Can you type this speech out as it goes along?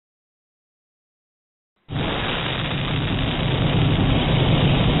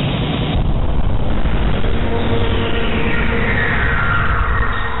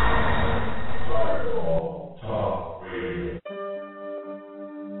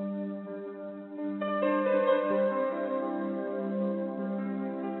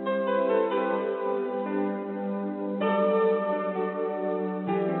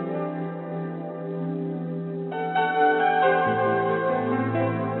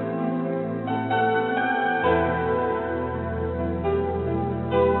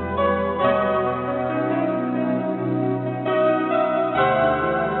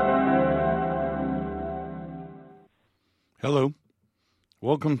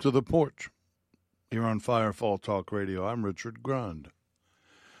Welcome to the Porch here on Firefall Talk Radio. I'm Richard Grund.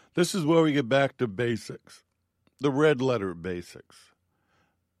 This is where we get back to basics, the red letter basics.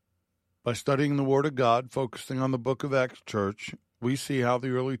 By studying the Word of God, focusing on the Book of Acts Church, we see how the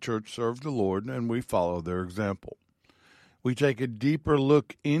early church served the Lord, and we follow their example. We take a deeper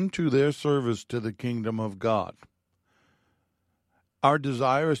look into their service to the kingdom of God. Our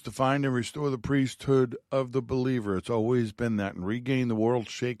desire is to find and restore the priesthood of the believer. It's always been that, and regain the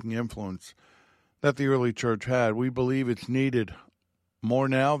world-shaking influence that the early church had. We believe it's needed more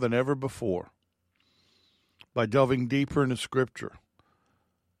now than ever before. By delving deeper into Scripture,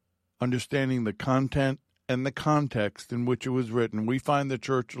 understanding the content and the context in which it was written, we find the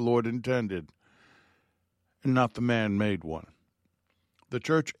church the Lord intended, and not the man-made one. The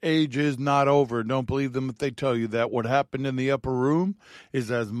church age is not over. Don't believe them if they tell you that. What happened in the upper room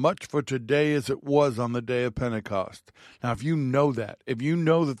is as much for today as it was on the day of Pentecost. Now, if you know that, if you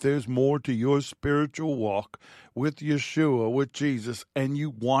know that there's more to your spiritual walk with Yeshua, with Jesus, and you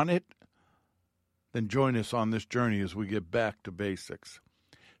want it, then join us on this journey as we get back to basics.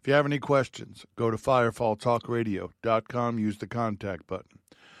 If you have any questions, go to firefalltalkradio.com, use the contact button.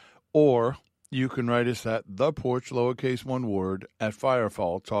 Or you can write us at the Porch, lowercase one word, at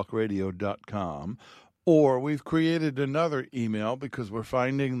firefalltalkradio.com. Or we've created another email because we're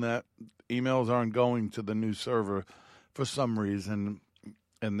finding that emails aren't going to the new server for some reason,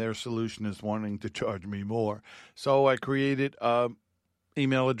 and their solution is wanting to charge me more. So I created an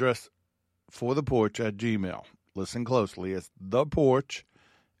email address for the Porch at Gmail. Listen closely. It's the Porch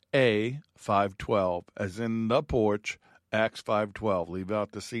A512, as in the Porch Acts 512. Leave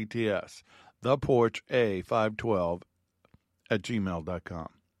out the CTS. The Porch A512 at gmail.com.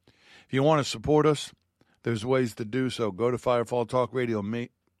 If you want to support us, there's ways to do so. Go to Firefall Talk Radio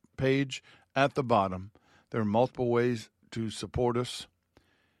page at the bottom. There are multiple ways to support us.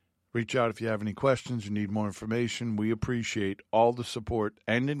 Reach out if you have any questions, you need more information. We appreciate all the support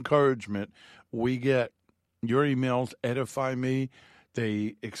and encouragement we get. Your emails edify me.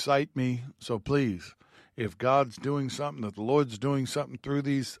 They excite me. So please, if God's doing something, if the Lord's doing something through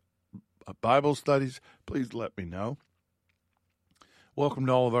these Bible studies, please let me know. Welcome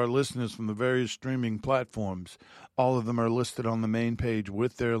to all of our listeners from the various streaming platforms. All of them are listed on the main page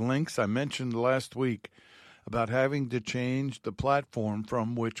with their links. I mentioned last week about having to change the platform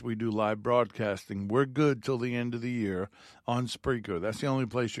from which we do live broadcasting. We're good till the end of the year on Spreaker. That's the only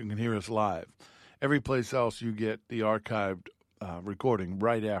place you can hear us live. Every place else you get the archived recording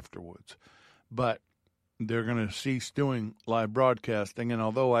right afterwards. But they're going to cease doing live broadcasting, and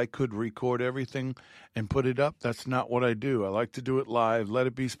although I could record everything and put it up, that's not what I do. I like to do it live, let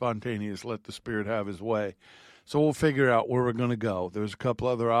it be spontaneous, let the Spirit have his way. So we'll figure out where we're going to go. There's a couple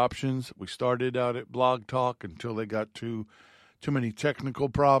other options. We started out at Blog Talk until they got too many technical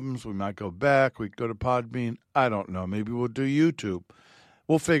problems. We might go back. We go to Podbean. I don't know. Maybe we'll do YouTube.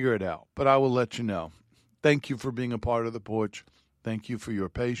 We'll figure it out, but I will let you know. Thank you for being a part of the Porch. Thank you for your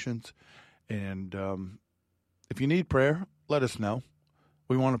patience, and if you need prayer, let us know.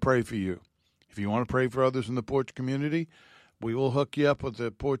 We want to pray for you. If you want to pray for others in the Porch community, we will hook you up with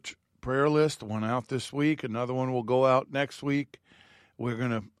the Porch prayer list. One out this week. Another one will go out next week. We're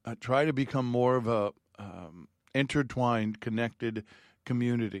going to try to become more of a intertwined, connected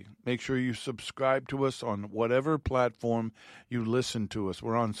community. Make sure you subscribe to us on whatever platform you listen to us.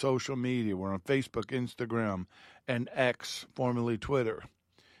 We're on social media. We're on Facebook, Instagram, and X, formerly Twitter.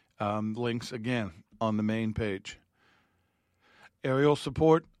 Links, again, on the main page. Aerial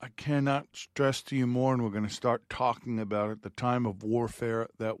support, I cannot stress to you more, and we're going to start talking about it, the time of warfare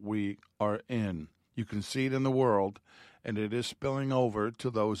that we are in. You can see it in the world, and it is spilling over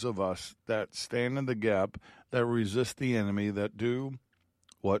to those of us that stand in the gap, that resist the enemy, that do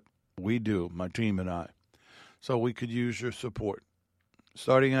what we do, my team and I. So we could use your support.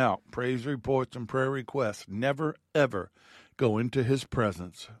 Starting out, praise reports and prayer requests. Never, ever go into his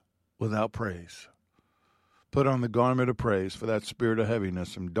presence without praise. Put on the garment of praise for that spirit of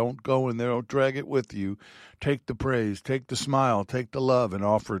heaviness, and don't go in there, don't drag it with you. Take the praise, take the smile, take the love, and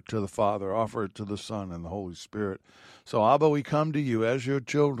offer it to the Father, offer it to the Son and the Holy Spirit. So, Abba, we come to you as your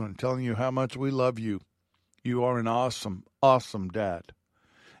children, telling you how much we love you. You are an awesome, awesome dad.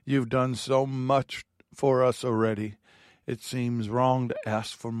 You've done so much for us already. It seems wrong to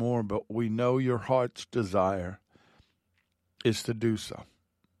ask for more, but we know your heart's desire is to do so.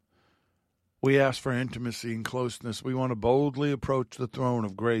 We ask for intimacy and closeness. We want to boldly approach the throne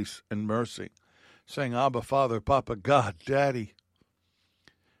of grace and mercy, saying, Abba, Father, Papa, God, Daddy.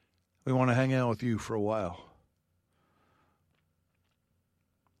 We want to hang out with you for a while.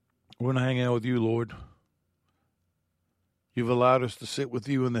 We want to hang out with you, Lord. You've allowed us to sit with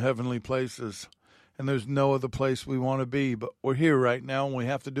you in the heavenly places, and there's no other place we want to be, but we're here right now, and we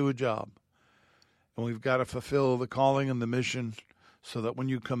have to do a job. And we've got to fulfill the calling and the mission so that when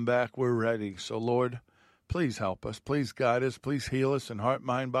you come back, we're ready. So, Lord, please help us. Please guide us. Please heal us in heart,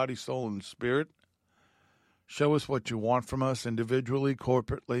 mind, body, soul, and spirit. Show us what you want from us individually,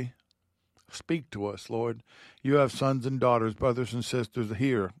 corporately. Speak to us, Lord. You have sons and daughters, brothers and sisters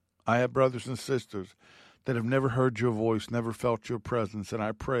here. I have brothers and sisters that have never heard your voice, never felt your presence, and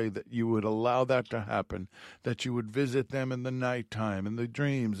I pray that you would allow that to happen, that you would visit them in the nighttime, in the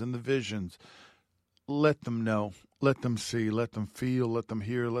dreams, in the visions. Let them know, let them see, let them feel, let them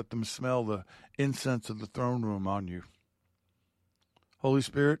hear, let them smell the incense of the throne room on you. Holy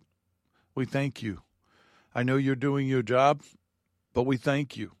Spirit, we thank you. I know you're doing your job, but we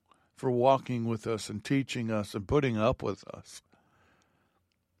thank you for walking with us and teaching us and putting up with us,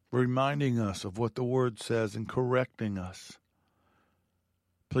 reminding us of what the Word says and correcting us.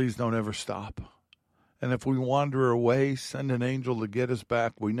 Please don't ever stop. And if we wander away, send an angel to get us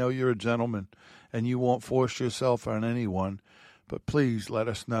back. We know you're a gentleman and you won't force yourself on anyone, but please let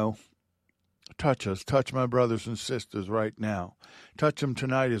us know. Touch us. Touch my brothers and sisters right now. Touch them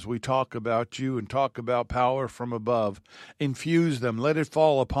tonight as we talk about you and talk about power from above. Infuse them. Let it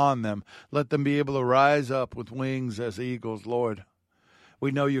fall upon them. Let them be able to rise up with wings as eagles, Lord. We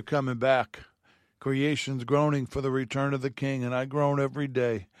know you're coming back. Creation's groaning for the return of the King, and I groan every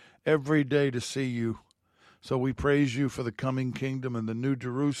day to see you. So we praise you for the coming kingdom and the new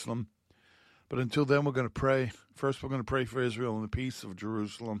Jerusalem. But until then, we're going to pray. First, we're going to pray for Israel and the peace of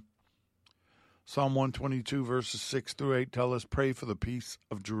Jerusalem. Psalm 122, verses 6 through 8 tell us, pray for the peace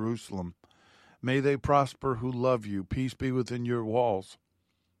of Jerusalem. May they prosper who love you. Peace be within your walls,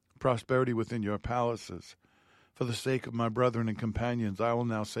 prosperity within your palaces. For the sake of my brethren and companions, I will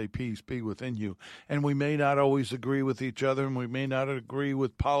now say peace be within you. And we may not always agree with each other, and we may not agree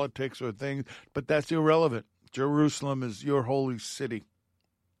with politics or things, but that's irrelevant. Jerusalem is your holy city.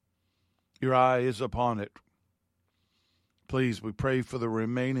 Your eye is upon it. Please, we pray for the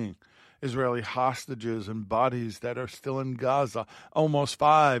remaining Israeli hostages and bodies that are still in Gaza almost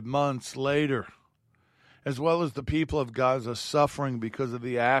 5 months later, as well as the people of Gaza suffering because of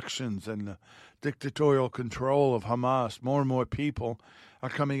the actions and the dictatorial control of Hamas. More and more people are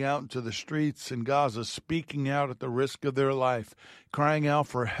coming out into the streets in Gaza, speaking out at the risk of their life, crying out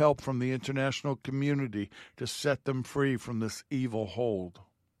for help from the international community to set them free from this evil hold.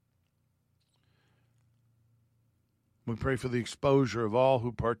 We pray for the exposure of all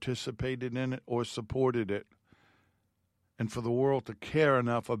who participated in it or supported it, and for the world to care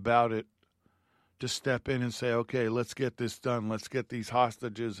enough about it to step in and say, okay, let's get this done. Let's get these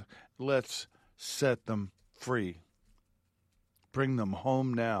hostages. Let's set them free. Bring them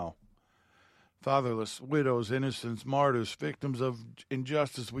home now. Fatherless, widows, innocents, martyrs, victims of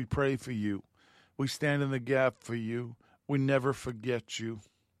injustice, we pray for you. We stand in the gap for you. We never forget you.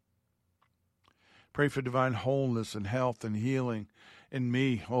 Pray for divine wholeness and health and healing in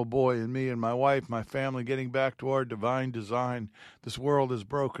me, oh boy, in me and my wife, my family, getting back to our divine design. This world has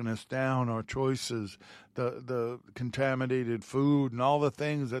broken us down, our choices, the contaminated food, and all the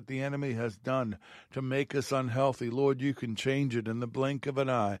things that the enemy has done to make us unhealthy. Lord, you can change it in the blink of an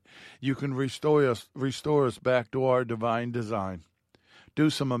eye. You can restore us back to our divine design. Do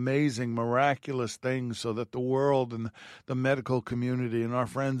some amazing, miraculous things so that the world and the medical community and our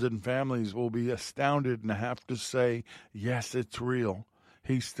friends and families will be astounded and have to say, yes, it's real.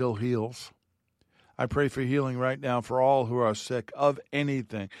 He still heals. I pray for healing right now for all who are sick of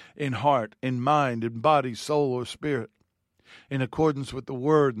anything, in heart, in mind, in body, soul, or spirit. In accordance with the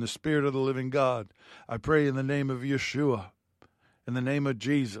word and the spirit of the living God, I pray in the name of Yeshua, in the name of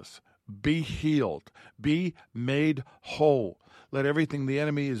Jesus, be healed, be made whole. Let everything the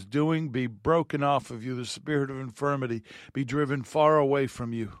enemy is doing be broken off of you. The spirit of infirmity be driven far away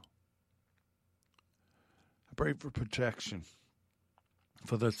from you. I pray for protection,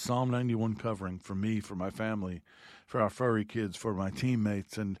 for that Psalm 91 covering, for me, for my family, for our furry kids, for my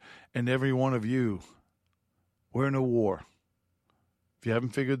teammates, and every one of you. We're in a war. If you haven't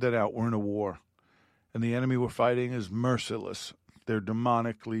figured that out, we're in a war. And the enemy we're fighting is merciless. They're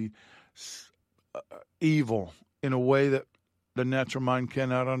demonically evil in a way that the natural mind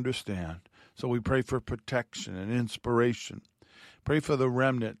cannot understand. So we pray for protection and inspiration. Pray for the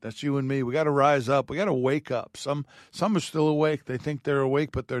remnant. That's you and me. We got to rise up. We got to wake up. Some are still awake. They think they're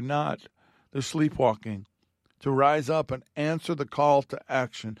awake, but they're not. They're sleepwalking. To rise up and answer the call to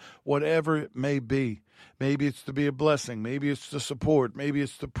action, whatever it may be. Maybe it's to be a blessing. Maybe it's to support. Maybe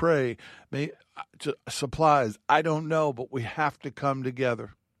it's to pray. Maybe to supplies. I don't know, but we have to come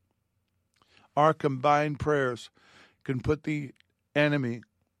together. Our combined prayers can put the enemy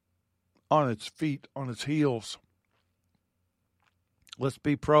on its feet, on its heels. Let's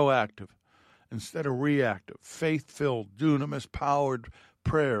be proactive instead of reactive, faith-filled, dunamis-powered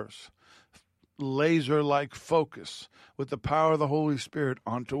prayers, laser-like focus with the power of the Holy Spirit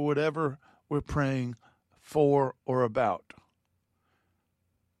onto whatever we're praying for or about.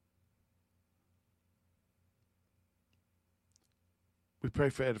 We pray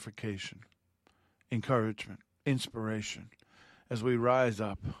for edification, encouragement, inspiration as we rise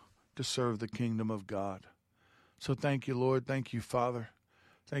up to serve the kingdom of God. So thank you, Lord. Thank you, Father.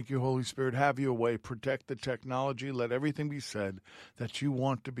 Thank you, Holy Spirit. Have your way. Protect the technology. Let everything be said that you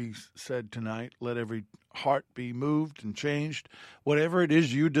want to be said tonight. Let every heart be moved and changed. Whatever it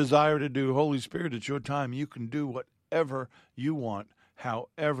is you desire to do, Holy Spirit, it's your time. You can do whatever you want,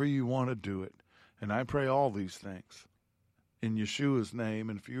 however you want to do it. And I pray all these things in Yeshua's name.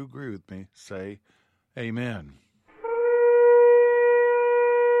 And if you agree with me, say amen.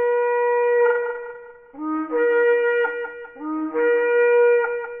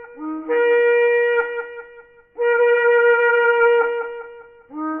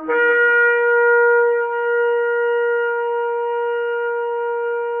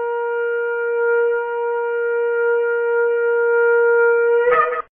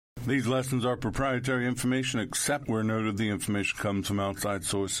 These lessons are proprietary information except where noted the information comes from outside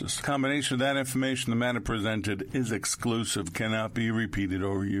sources. A combination of that information, the matter presented is exclusive, cannot be repeated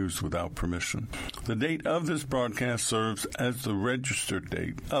or used without permission. The date of this broadcast serves as the registered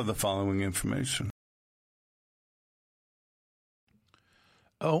date of the following information.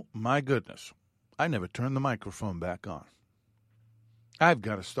 Oh, my goodness. I never turned the microphone back on. I've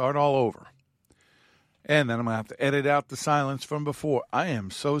got to start all over. And then I'm going to have to edit out the silence from before. I am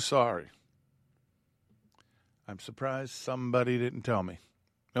so sorry. I'm surprised somebody didn't tell me.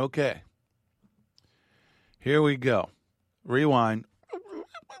 Okay. Here we go. Rewind.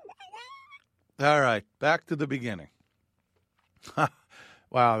 All right. Back to the beginning.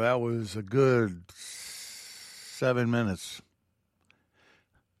 Wow, that was a good 7 minutes.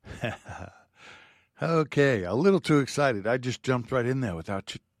 Okay. A little too excited. I just jumped right in there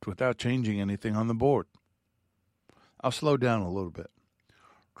without changing anything on the board. I'll slow down a little bit.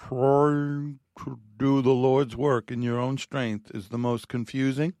 Trying to do the Lord's work in your own strength is the most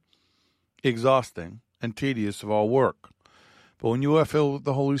confusing, exhausting, and tedious of all work. But when you are filled with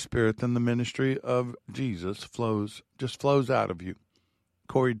the Holy Spirit, then the ministry of Jesus flows out of you.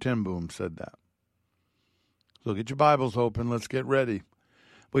 Corrie ten Boom said that. So get your Bibles open. Let's get ready.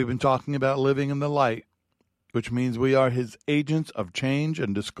 We've been talking about living in the light, which means we are his agents of change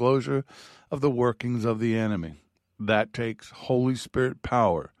and disclosure of the workings of the enemy. That takes Holy Spirit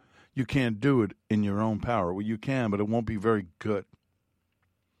power. You can't do it in your own power. Well, you can, but it won't be very good.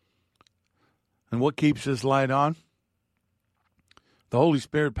 And what keeps this light on? The Holy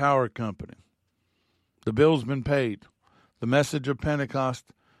Spirit Power Company. The bill's been paid. The message of Pentecost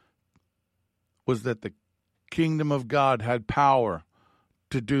was that the kingdom of God had power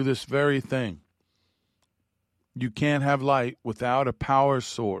to do this very thing. You can't have light without a power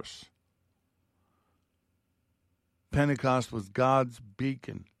source. Pentecost was God's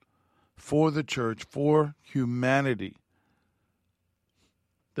beacon for the church, for humanity,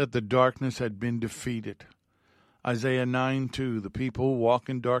 that the darkness had been defeated. Isaiah 9:2, the people who walk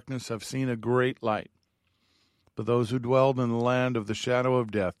in darkness have seen a great light. But those who dwelled in the land of the shadow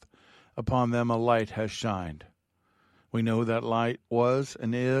of death, upon them a light has shined. We know that light was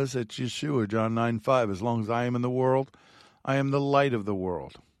and is. It's Yeshua, John 9:5. As long as I am in the world, I am the light of the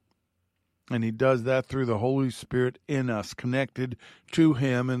world. And he does that through the Holy Spirit in us, connected to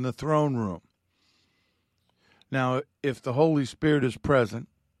him in the throne room. Now, if the Holy Spirit is present,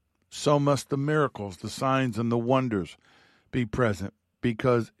 so must the miracles, the signs, and the wonders be present,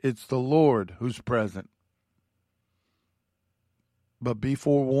 because it's the Lord who's present. But be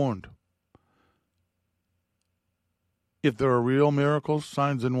forewarned. If there are real miracles,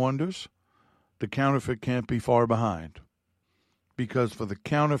 signs, and wonders, the counterfeit can't be far behind. Because for the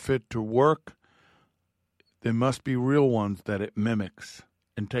counterfeit to work, there must be real ones that it mimics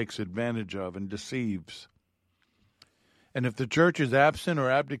and takes advantage of and deceives. And if the church is absent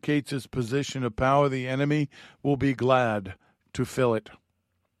or abdicates its position of power, the enemy will be glad to fill it.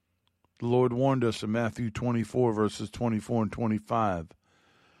 The Lord warned us in Matthew 24, verses 24 and 25.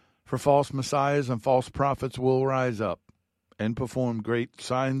 For false messiahs and false prophets will rise up and perform great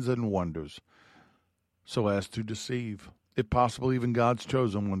signs and wonders, so as to deceive, if possible, even God's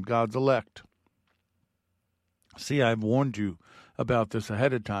chosen one, God's elect. See, I've warned you about this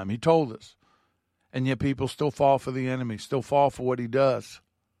ahead of time. He told us. And yet people still fall for the enemy, still fall for what he does.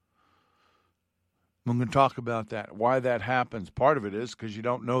 We're going to talk about that, why that happens. Part of it is because you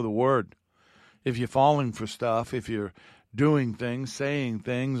don't know the Word. If you're falling for stuff, if you're doing things, saying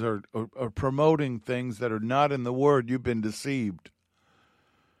things, or promoting things that are not in the Word, you've been deceived.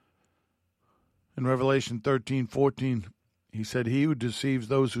 In Revelation 13:14, he said, "He who deceives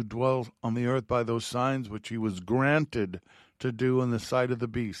those who dwell on the earth by those signs which he was granted to do in the sight of the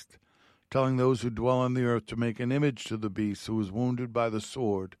beast, telling those who dwell on the earth to make an image to the beast who was wounded by the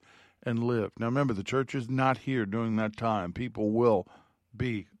sword and lived." Now remember, the church is not here during that time. People will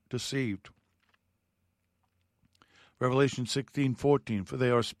be deceived. Revelation 16:14, "For they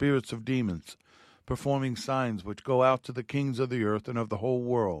are spirits of demons, performing signs which go out to the kings of the earth and of the whole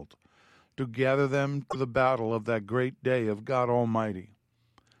world, to gather them to the battle of that great day of God Almighty."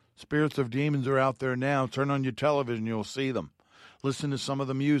 Spirits of demons are out there now. Turn on your television, you'll see them. Listen to some of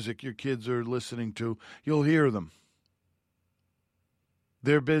the music your kids are listening to. You'll hear them.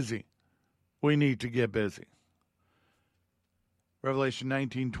 They're busy. We need to get busy. Revelation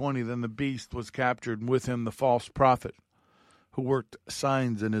 19:20, "Then the beast was captured, and with him the false prophet, who worked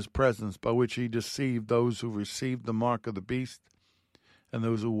signs in his presence, by which he deceived those who received the mark of the beast and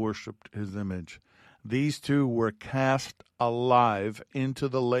those who worshipped his image. These two were cast alive into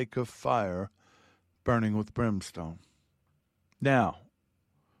the lake of fire, burning with brimstone." Now,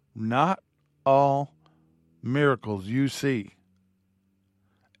 not all miracles you see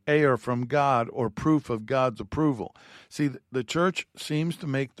are from God or proof of God's approval. See, the church seems to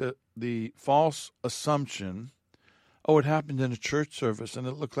make the false assumption, oh, it happened in a church service and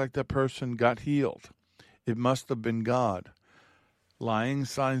it looked like that person got healed. It must have been God. Lying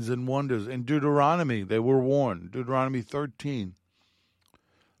signs and wonders. In Deuteronomy, they were warned. Deuteronomy 13,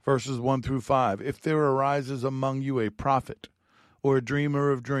 verses 1 through 5. "If there arises among you a prophet or a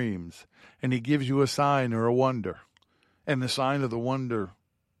dreamer of dreams, and he gives you a sign or a wonder, and the sign of the wonder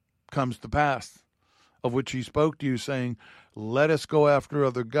comes to pass, of which he spoke to you, saying, 'Let us go after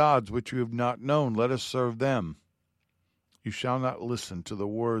other gods which you have not known, let us serve them,' you shall not listen to the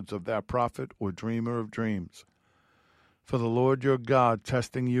words of that prophet or dreamer of dreams. For the Lord your God,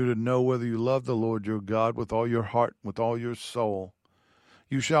 testing you to know whether you love the Lord your God with all your heart, with all your soul.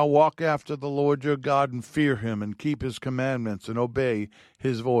 You shall walk after the Lord your God and fear him and keep his commandments and obey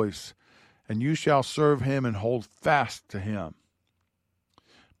his voice. And you shall serve him and hold fast to him.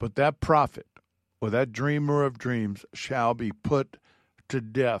 But that prophet or that dreamer of dreams shall be put to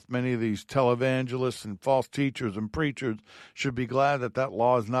death." Many of these televangelists and false teachers and preachers should be glad that that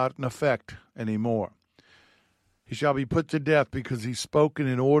law is not in effect anymore. "He shall be put to death because he's spoken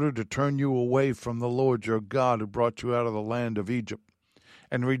in order to turn you away from the Lord your God, who brought you out of the land of Egypt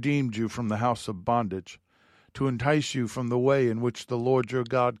and redeemed you from the house of bondage, to entice you from the way in which the Lord your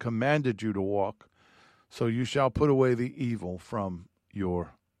God commanded you to walk. So you shall put away the evil from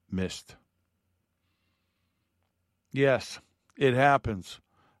your midst." Yes, it happens.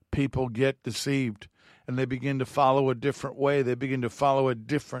 People get deceived and they begin to follow a different way. They begin to follow a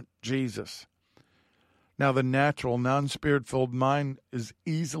different Jesus. Now, the natural, non-spirit-filled mind is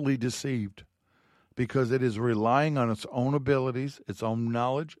easily deceived because it is relying on its own abilities, its own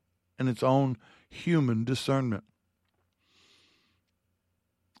knowledge, and its own human discernment.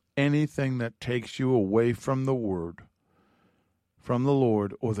 Anything that takes you away from the Word, from the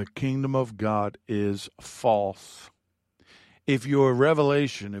Lord, or the kingdom of God is false. If your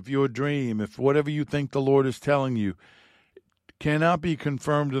revelation, if your dream, if whatever you think the Lord is telling you cannot be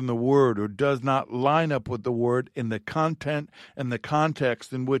confirmed in the Word or does not line up with the Word in the content and the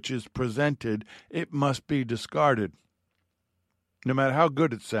context in which it's presented, it must be discarded. No matter how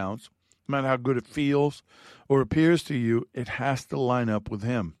good it sounds, no matter how good it feels or appears to you, it has to line up with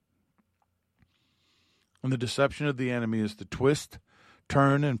Him. And the deception of the enemy is to twist,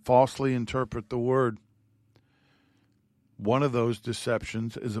 turn, and falsely interpret the Word. One of those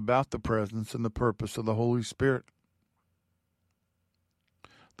deceptions is about the presence and the purpose of the Holy Spirit.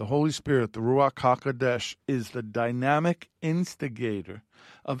 The Holy Spirit, the Ruach HaKodesh, is the dynamic instigator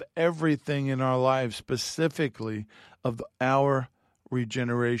of everything in our lives, specifically of our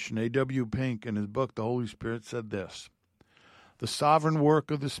regeneration. A.W. Pink, in his book, The Holy Spirit, said this: "The sovereign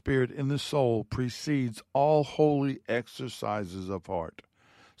work of the Spirit in the soul precedes all holy exercises of heart,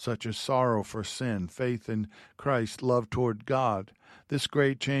 such as sorrow for sin, faith in Christ, love toward God. This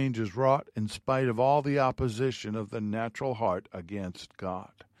great change is wrought in spite of all the opposition of the natural heart against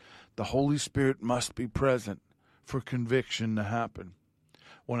God." The Holy Spirit must be present for conviction to happen.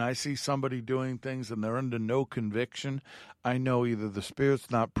 When I see somebody doing things and they're under no conviction, I know either the Spirit's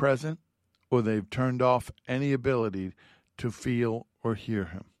not present or they've turned off any ability to feel or hear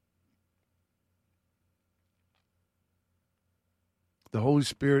Him. The Holy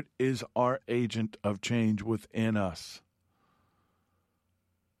Spirit is our agent of change within us.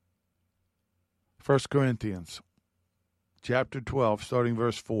 1 Corinthians chapter 12, starting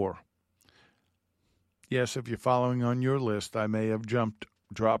verse 4. Yes, if you're following on your list, I may have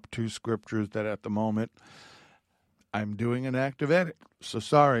dropped two scriptures that at the moment I'm doing an active edit. So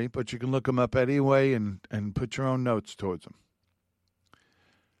sorry, but you can look them up anyway and put your own notes towards them.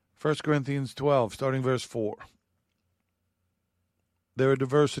 1 Corinthians 12, starting verse 4. There are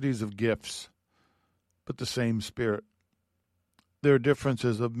diversities of gifts, but the same Spirit. There are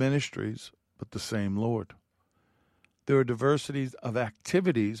differences of ministries, but the same Lord. There are diversities of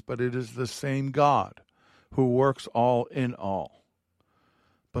activities, but it is the same God who works all in all.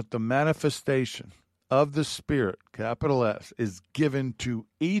 But the manifestation of the Spirit, capital S, is given to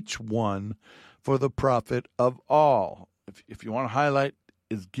each one for the profit of all. If you want to highlight,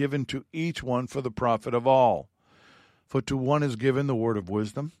 is given to each one for the profit of all. For to one is given the word of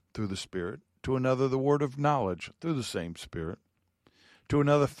wisdom through the Spirit, to another the word of knowledge through the same Spirit, to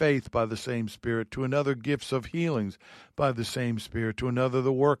another faith by the same Spirit, to another gifts of healings by the same Spirit, to another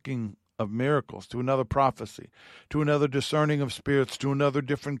the working of miracles, to another prophecy, to another discerning of spirits, to another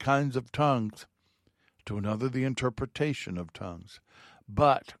different kinds of tongues, to another the interpretation of tongues.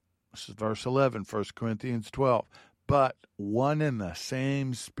 But, this is verse 11, 1 Corinthians 12, but one and the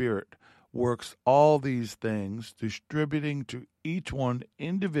same Spirit works all these things, distributing to each one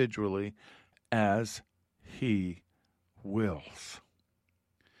individually as he wills.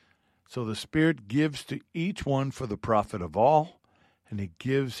 So the Spirit gives to each one for the profit of all, and he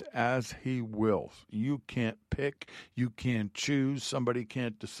gives as he wills. You can't pick, you can't choose, somebody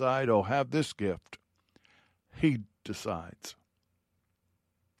can't decide, oh, have this gift. He decides.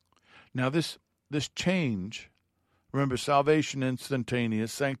 Now this change, remember, salvation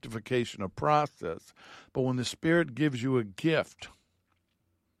instantaneous, sanctification a process, but when the Spirit gives you a gift,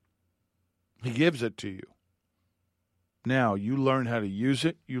 he gives it to you. Now, you learn how to use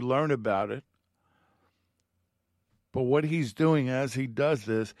it, you learn about it, but what he's doing as he does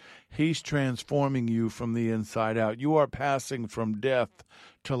this, he's transforming you from the inside out. You are passing from death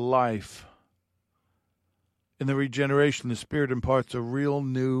to life. In the regeneration, the Spirit imparts a real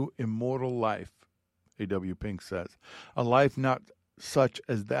new immortal life, A.W. Pink says. A life not such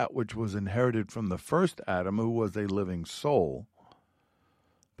as that which was inherited from the first Adam, who was a living soul,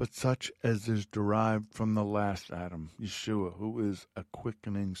 but such as is derived from the last Adam, Yeshua, who is a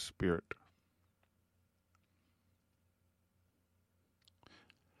quickening spirit.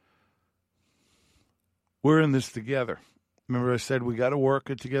 We're in this together. Remember I said we got to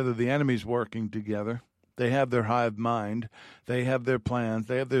work it together. The enemy's working together. They have their hive mind. They have their plans.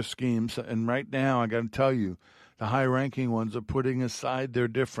 They have their schemes. And right now, I got to tell you, the high-ranking ones are putting aside their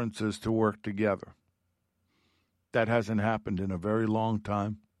differences to work together. That hasn't happened in a very long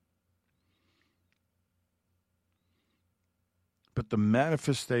time. But the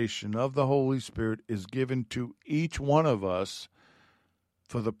manifestation of the Holy Spirit is given to each one of us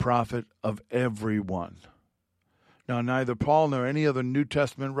for the profit of everyone. Now, neither Paul nor any other New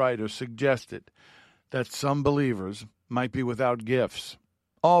Testament writer suggested that some believers might be without gifts.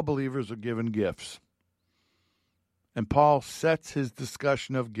 All believers are given gifts. And Paul sets his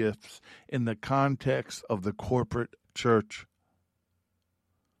discussion of gifts in the context of the corporate church.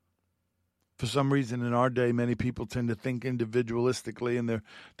 For some reason in our day, many people tend to think individualistically, and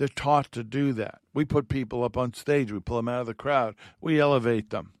they're taught to do that. We put people up on stage. We pull them out of the crowd. We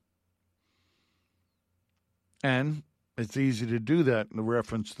elevate them. And it's easy to do that in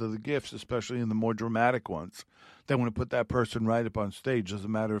reference to the gifts, especially in the more dramatic ones. They want to put that person right up on stage.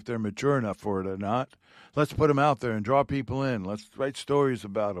 Doesn't matter if they're mature enough for it or not. Let's put them out there and draw people in. Let's write stories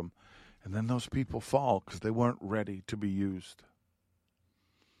about them. And then those people fall because they weren't ready to be used.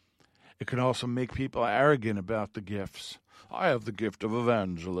 It can also make people arrogant about the gifts. I have the gift of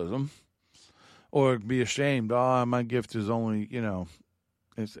evangelism. Or be ashamed. Oh, my gift is only,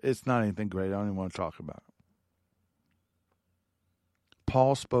 it's not anything great. I don't even want to talk about it.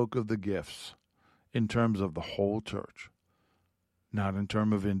 Paul spoke of the gifts in terms of the whole church, not in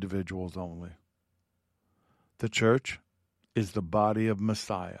terms of individuals only. The church is the body of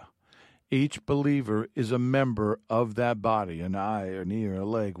Messiah. Each believer is a member of that body, an eye, an ear, a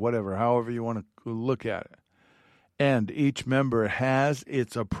leg, whatever, however you want to look at it. And each member has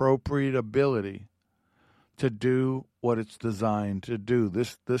its appropriate ability to do what it's designed to do.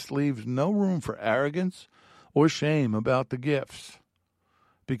 This leaves no room for arrogance or shame about the gifts,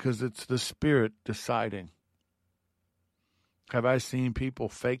 because it's the Spirit deciding. Have I seen people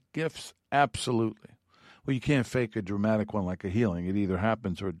fake gifts? Absolutely. Well, you can't fake a dramatic one like a healing. It either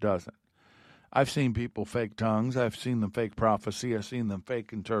happens or it doesn't. I've seen people fake tongues. I've seen them fake prophecy. I've seen them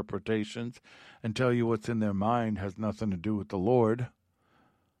fake interpretations and tell you what's in their mind has nothing to do with the Lord.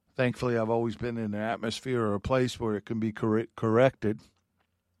 Thankfully, I've always been in an atmosphere or a place where it can be corrected.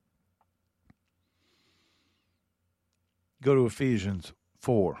 Go to Ephesians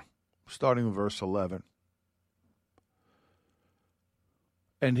 4, starting with verse 11.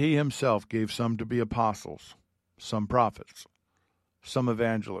 And he himself gave some to be apostles, some prophets, some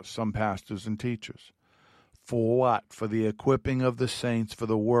evangelists, some pastors and teachers. For what? For the equipping of the saints, for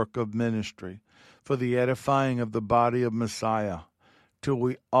the work of ministry, for the edifying of the body of Messiah, till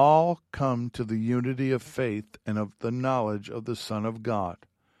we all come to the unity of faith and of the knowledge of the Son of God,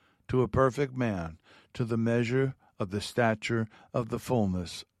 to a perfect man, to the measure of the stature of the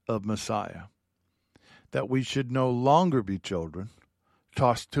fullness of Messiah, that we should no longer be children,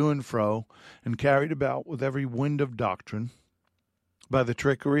 tossed to and fro, and carried about with every wind of doctrine, by the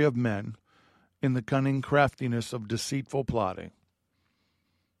trickery of men, in the cunning craftiness of deceitful plotting,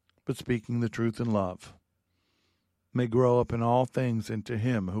 but speaking the truth in love, may grow up in all things into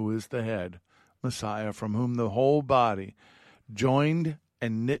him who is the head, Messiah, from whom the whole body, joined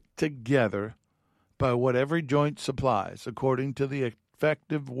and knit together by what every joint supplies, according to the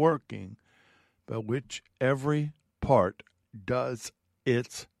effective working by which every part does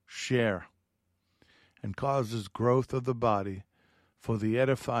its share, and causes growth of the body for the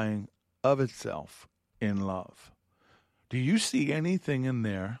edifying of itself in love. Do you see anything in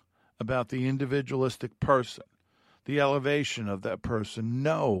there about the individualistic person, the elevation of that person?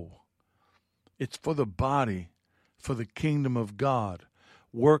 No. It's for the body, for the kingdom of God,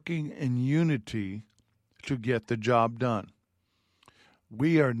 working in unity to get the job done.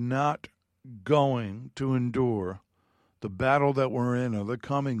 We are not going to endure the battle that we're in or the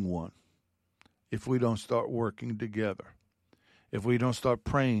coming one if we don't start working together, if we don't start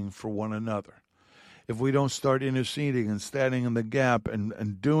praying for one another, if we don't start interceding and standing in the gap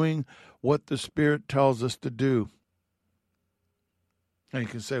and doing what the Spirit tells us to do. And you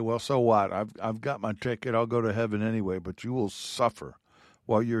can say, well, so what? I've got my ticket. I'll go to heaven anyway, but you will suffer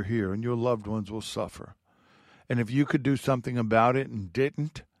while you're here, and your loved ones will suffer. And if you could do something about it and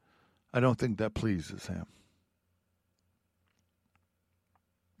didn't, I don't think that pleases him.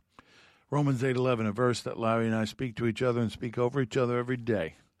 Romans 8:11, a verse that Larry and I speak to each other and speak over each other every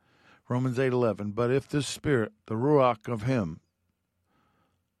day. Romans 8:11, but if the Spirit, the Ruach of him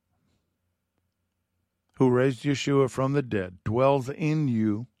who raised Yeshua from the dead, dwells in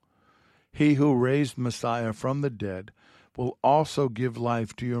you, he who raised Messiah from the dead will also give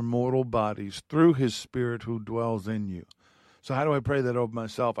life to your mortal bodies through his Spirit who dwells in you. So how do I pray that over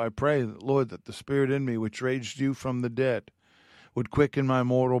myself? I pray, Lord, that the Spirit in me, which raised you from the dead, would quicken my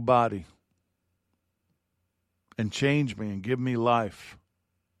mortal body and change me and give me life.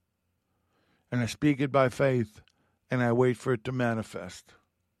 And I speak it by faith, and I wait for it to manifest.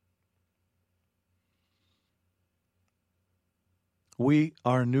 We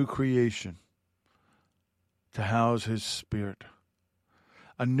are a new creation to house his Spirit,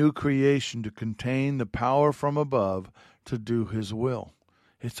 a new creation to contain the power from above to do his will.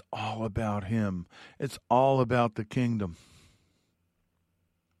 It's all about him. It's all about the kingdom.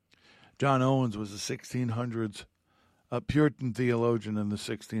 John Owens was a 1600s, a Puritan theologian in the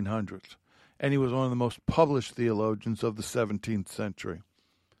 1600s, and he was one of the most published theologians of the 17th century.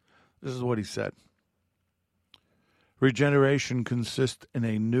 This is what he said. Regeneration consists in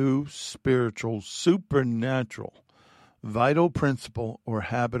a new spiritual, supernatural, vital principle or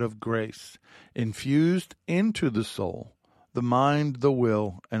habit of grace infused into the soul, the mind, the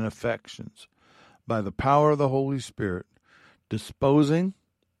will, and affections by the power of the Holy Spirit, disposing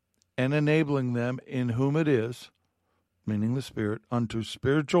and enabling them in whom it is, meaning the Spirit, unto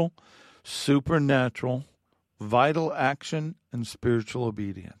spiritual, supernatural, vital action and spiritual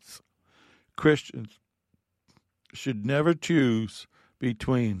obedience. Christians should never choose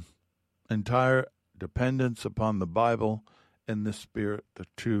between entire dependence upon the Bible and the Spirit. The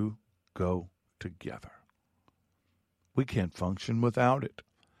two go together. We can't function without it.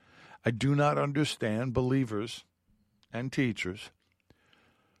 I do not understand believers and teachers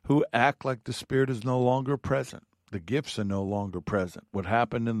who act like the Spirit is no longer present. The gifts are no longer present. What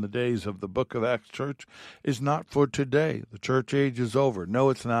happened in the days of the Book of Acts church is not for today. The church age is over. No,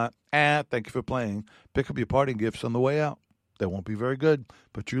 it's not. Thank you for playing. Pick up your parting gifts on the way out. They won't be very good,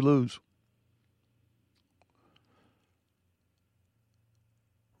 but you lose.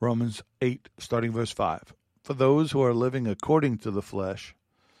 Romans 8, starting verse 5. For those who are living according to the flesh,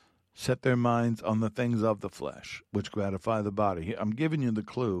 set their minds on the things of the flesh, which gratify the body. I'm giving you the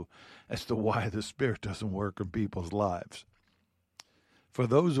clue as to why the Spirit doesn't work in people's lives. For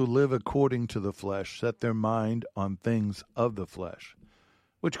those who live according to the flesh set their mind on things of the flesh,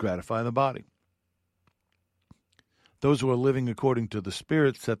 which gratify the body. Those who are living according to the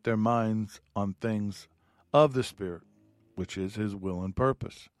Spirit set their minds on things of the Spirit, which is his will and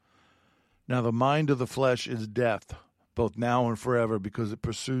purpose. Now the mind of the flesh is death, both now and forever, because it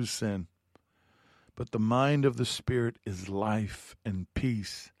pursues sin. But the mind of the Spirit is life and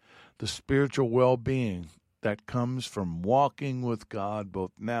peace, the spiritual well-being that comes from walking with God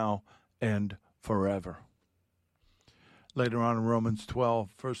both now and forever. Later on in Romans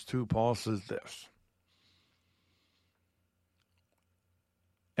 12, verse 2, Paul says this,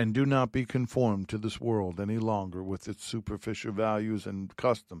 "And do not be conformed to this world any longer with its superficial values and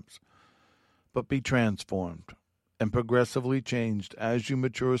customs, but be transformed and progressively changed as you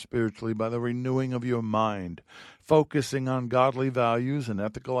mature spiritually by the renewing of your mind, focusing on godly values and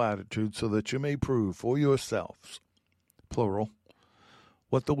ethical attitudes so that you may prove for yourselves," plural,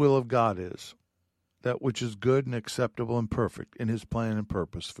 "what the will of God is, that which is good and acceptable and perfect in his plan and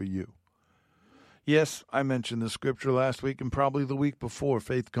purpose for you." Yes, I mentioned the scripture last week and probably the week before.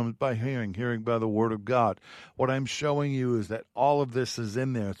 Faith comes by hearing, hearing by the word of God. What I'm showing you is that all of this is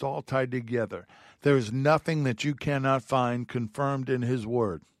in there. It's all tied together. There is nothing that you cannot find confirmed in his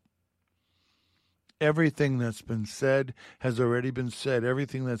word. Everything that's been said has already been said.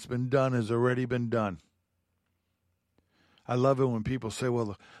 Everything that's been done has already been done. I love it when people say,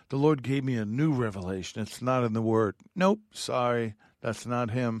 well, the Lord gave me a new revelation. It's not in the word. Nope, sorry, that's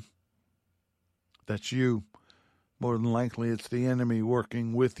not him. That's you. More than likely, it's the enemy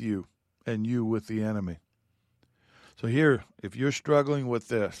working with you and you with the enemy. So here, if you're struggling with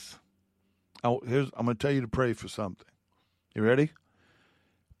this, I'm going to tell you to pray for something. You ready?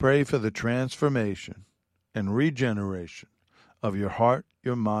 Pray for the transformation and regeneration of your heart,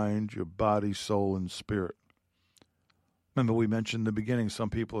 your mind, your body, soul, and spirit. Remember, we mentioned in the beginning, some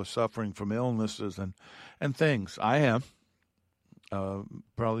people are suffering from illnesses and things. I am.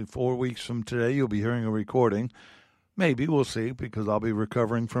 Probably 4 weeks from today, you'll be hearing a recording. Maybe, we'll see, because I'll be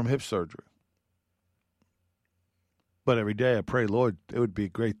recovering from hip surgery. But every day I pray, Lord, it would be a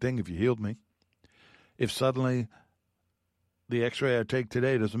great thing if you healed me. If suddenly the x-ray I take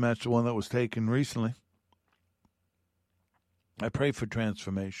today doesn't match the one that was taken recently, I pray for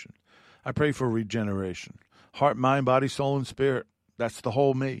transformation. I pray for regeneration. Heart, mind, body, soul, and spirit. That's the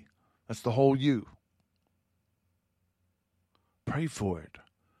whole me. That's the whole you. Pray for it.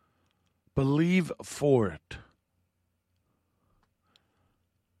 Believe for it.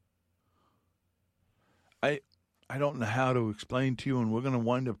 I don't know how to explain to you, and we're going to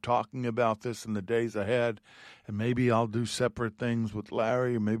wind up talking about this in the days ahead, and maybe I'll do separate things with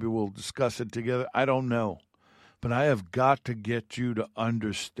Larry, or maybe we'll discuss it together. I don't know. But I have got to get you to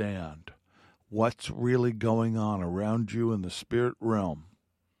understand what's really going on around you in the spirit realm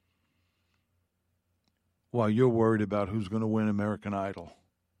while you're worried about who's going to win American Idol,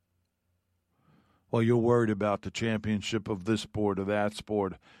 while you're worried about the championship of this sport or that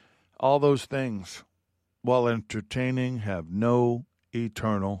sport. All those things, while entertaining, have no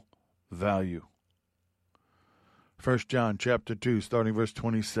eternal value. 1 John chapter 2, starting verse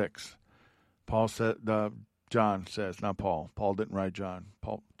 26. John says, not Paul. Paul didn't write John.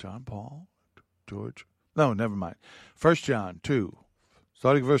 George? No, never mind. 1 John 2,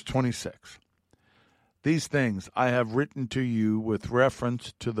 starting verse 26. These things I have written to you with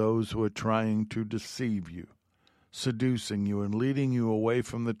reference to those who are trying to deceive you, seducing you and leading you away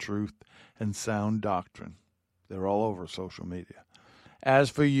from the truth and sound doctrine. They're all over social media. As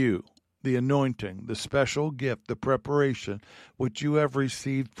for you, the anointing, the special gift, the preparation which you have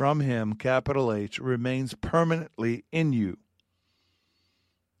received from him, capital H, remains permanently in you.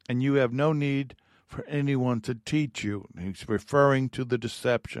 And you have no need for anyone to teach you. He's referring to the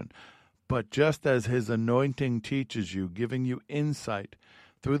deception. But just as his anointing teaches you, giving you insight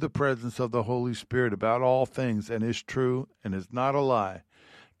through the presence of the Holy Spirit about all things, and is true and is not a lie,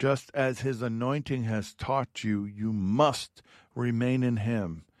 just as his anointing has taught you, you must remain in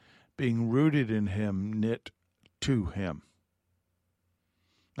him, being rooted in him, knit to him.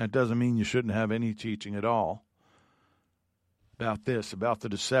 That doesn't mean you shouldn't have any teaching at all about this, about the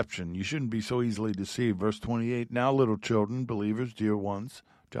deception. You shouldn't be so easily deceived. Verse 28, now little children, believers, dear ones,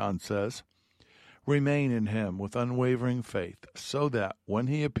 John says, remain in him with unwavering faith, so that when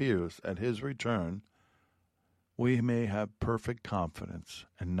he appears at his return, we may have perfect confidence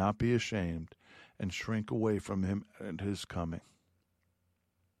and not be ashamed and shrink away from him at his coming.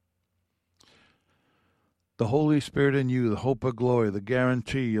 The Holy Spirit in you, the hope of glory, the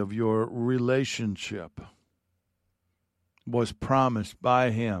guarantee of your relationship, was promised by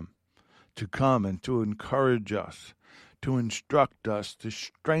him to come and to encourage us, to instruct us, to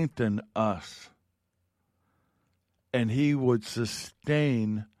strengthen us. And he would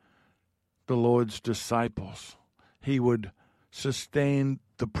sustain the Lord's disciples. He would sustain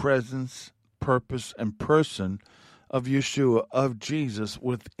the presence, purpose, and person of Yeshua, of Jesus,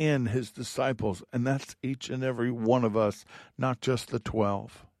 within his disciples. And that's each and every one of us, not just the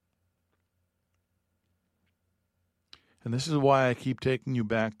 12. And this is why I keep taking you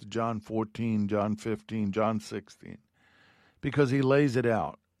back to John 14, John 15, John 16, because he lays it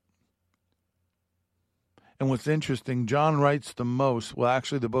out. And what's interesting, John writes the most, well,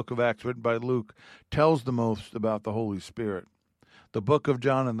 actually the book of Acts written by Luke tells the most about the Holy Spirit. The book of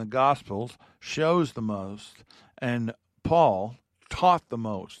John and the Gospels shows the most, and Paul taught the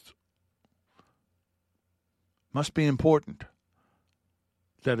most. Must be important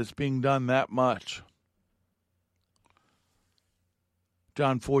that it's being done that much.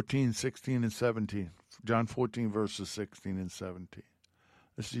 John 14, 16, and 17. John 14, verses 16 and 17.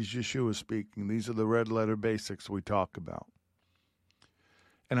 This is Yeshua speaking. These are the red letter basics we talk about.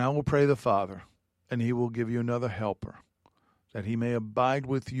 And I will pray the Father, and he will give you another helper, that he may abide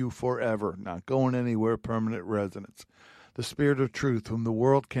with you forever, not going anywhere, permanent residence. The Spirit of truth, whom the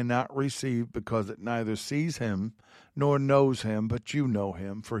world cannot receive, because it neither sees him nor knows him, but you know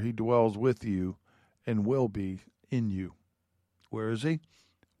him, for he dwells with you and will be in you. Where is he?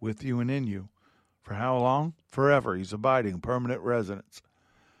 With you and in you. For how long? Forever. He's abiding, permanent residence.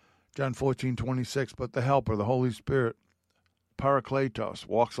 John 14:26, but the Helper, the Holy Spirit, Parakletos,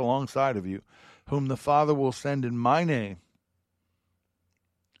 walks alongside of you, whom the Father will send in my name.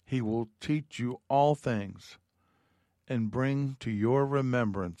 He will teach you all things and bring to your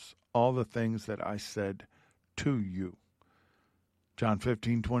remembrance all the things that I said to you. John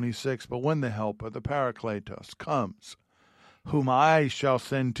 15:26, but when the Helper, the Parakletos, comes, whom I shall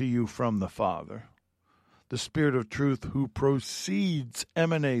send to you from the Father, the Spirit of truth who proceeds,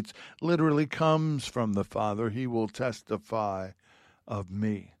 emanates, literally comes from the Father, he will testify of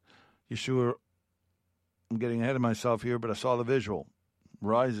me. Yeshua, I'm getting ahead of myself here, but I saw the visual.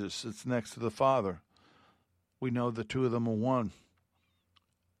 Rises, sits next to the Father. We know the two of them are one.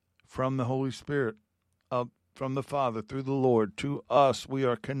 From the Holy Spirit, up from the Father, through the Lord, to us, we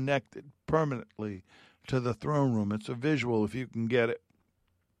are connected permanently to the throne room. It's a visual if you can get it.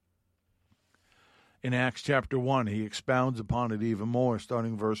 In Acts chapter 1, he expounds upon it even more,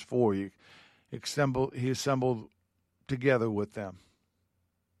 starting verse 4. He assembled together with them.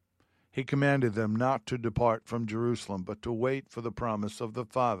 He commanded them not to depart from Jerusalem, but to wait for the promise of the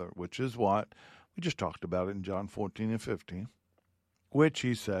Father, which is what? We just talked about it in John 14 and 15. Which,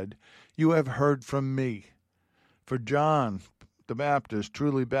 he said, you have heard from me. For John the Baptist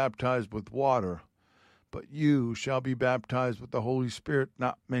truly baptized with water, but you shall be baptized with the Holy Spirit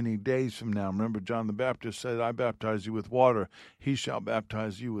not many days from now. Remember, John the Baptist said, I baptize you with water. He shall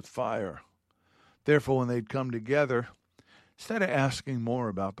baptize you with fire. Therefore, when they'd come together, instead of asking more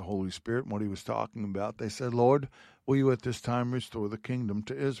about the Holy Spirit and what he was talking about, they said, Lord, will you at this time restore the kingdom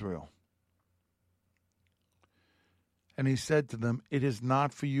to Israel? And he said to them, it is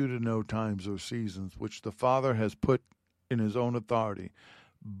not for you to know times or seasons which the Father has put in his own authority,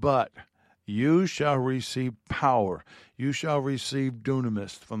 but you shall receive power. You shall receive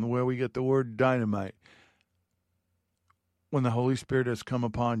dunamis, from where we get the word dynamite, when the Holy Spirit has come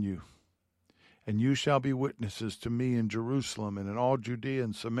upon you. And you shall be witnesses to me in Jerusalem and in all Judea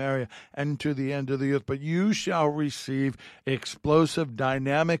and Samaria and to the end of the earth. But you shall receive explosive,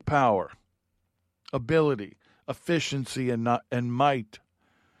 dynamic power, ability, efficiency, and might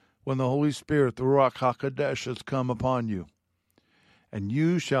when the Holy Spirit, the Ruach HaKodesh, has come upon you. And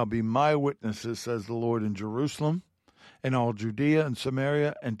you shall be my witnesses, says the Lord, in Jerusalem and all Judea and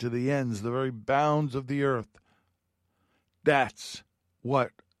Samaria and to the ends, the very bounds of the earth. That's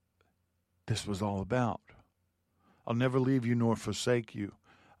what this was all about. I'll never leave you nor forsake you.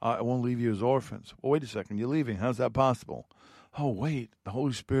 I won't leave you as orphans. Well, wait a second. You're leaving. How's that possible? Oh, wait. The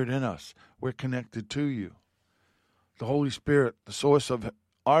Holy Spirit in us. We're connected to you. The Holy Spirit, the source of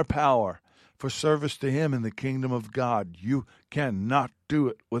our power for service to him in the kingdom of God. You cannot do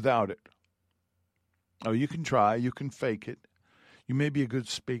it without it. Oh, you can try. You can fake it. You may be a good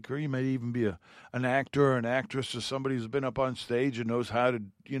speaker. You may even be an actor or an actress or somebody who's been up on stage and knows how to,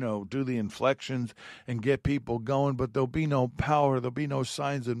 do the inflections and get people going. But there'll be no power. There'll be no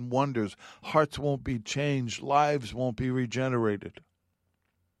signs and wonders. Hearts won't be changed. Lives won't be regenerated.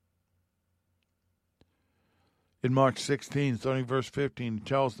 In Mark 16, starting verse 15, it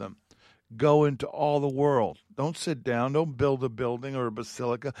tells them, go into all the world. Don't sit down. Don't build a building or a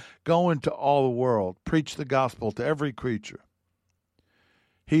basilica. Go into all the world. Preach the gospel to every creature.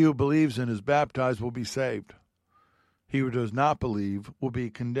 He who believes and is baptized will be saved. He who does not believe will be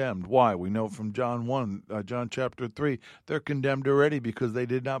condemned. Why? We know from John chapter 3, they're condemned already because they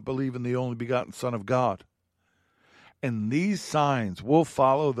did not believe in the only begotten Son of God. And these signs will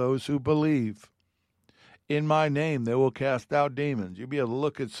follow those who believe. In my name, they will cast out demons. You'll be able to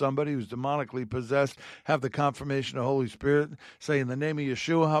look at somebody who's demonically possessed, have the confirmation of the Holy Spirit, say, in the name of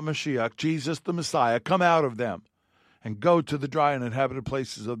Yeshua HaMashiach, Jesus the Messiah, come out of them and go to the dry and inhabited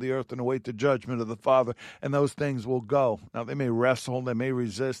places of the earth and await the judgment of the Father, and those things will go. Now, they may wrestle, they may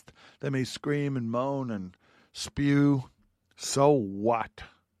resist, they may scream and moan and spew. So what?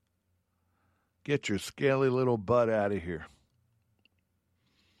 Get your scaly little butt out of here.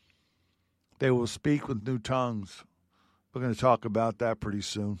 They will speak with new tongues. We're going to talk about that pretty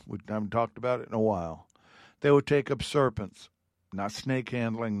soon. We haven't talked about it in a while. They will take up serpents. Not snake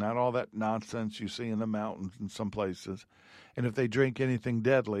handling, not all that nonsense you see in the mountains in some places. And if they drink anything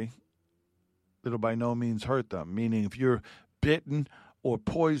deadly, it'll by no means hurt them. Meaning if you're bitten or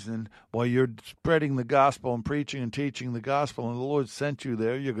poisoned while you're spreading the gospel and preaching and teaching the gospel and the Lord sent you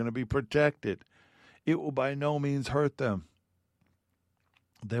there, you're going to be protected. It will by no means hurt them.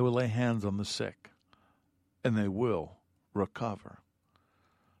 They will lay hands on the sick and they will recover.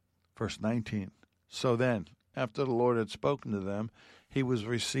 Verse 19. So then, after the Lord had spoken to them, he was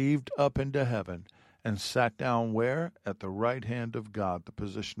received up into heaven and sat down where? At the right hand of God, the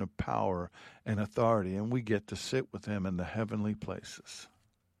position of power and authority. And we get to sit with him in the heavenly places.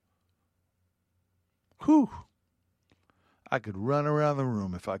 Whew! I could run around the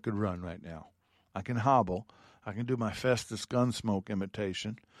room if I could run right now. I can hobble. I can do my Festus Gunsmoke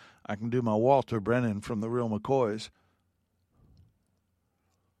imitation. I can do my Walter Brennan from the Real McCoys.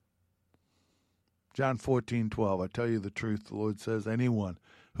 John 14:12, I tell you the truth, the Lord says, anyone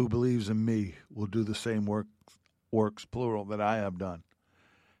who believes in me will do the same works, plural, that I have done,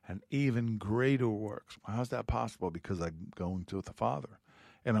 and even greater works. Well, how's that possible? Because I'm going to the Father,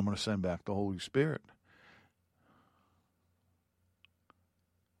 and I'm going to send back the Holy Spirit.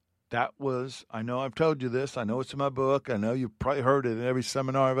 That was, I know I've told you this, I know it's in my book, I know you've probably heard it in every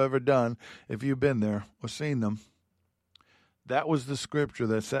seminar I've ever done, if you've been there or seen them. That was the scripture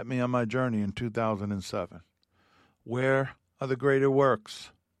that set me on my journey in 2007. Where are the greater works?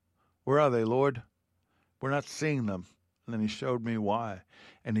 Where are they, Lord? We're not seeing them. And then he showed me why.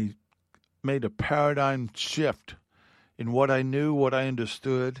 And he made a paradigm shift in what I knew, what I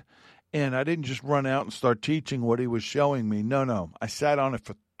understood. And I didn't just run out and start teaching what he was showing me. No. I sat on it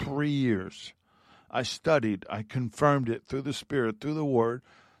for 3 years. I studied. I confirmed it through the Spirit, through the Word,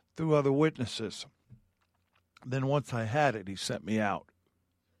 through other witnesses. Then once I had it, he sent me out.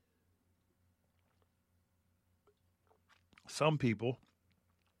 Some people,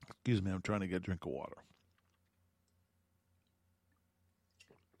 excuse me, I'm trying to get a drink of water.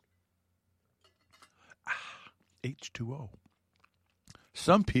 H2O.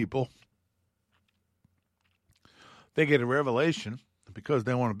 Some people, they get a revelation because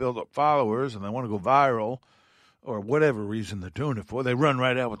they want to build up followers and they want to go viral or whatever reason they're doing it for. They run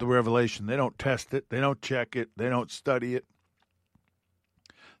right out with the revelation. They don't test it. They don't check it. They don't study it.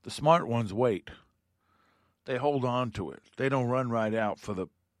 The smart ones wait. They hold on to it. They don't run right out for the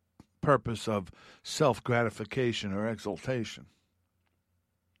purpose of self-gratification or exaltation.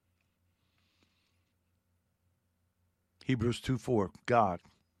 Hebrews 2:4, God,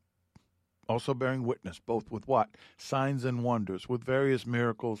 also bearing witness, both with what? Signs and wonders, with various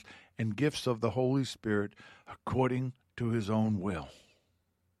miracles and gifts of the Holy Spirit, according to his own will.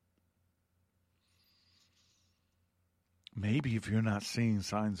 Maybe if you're not seeing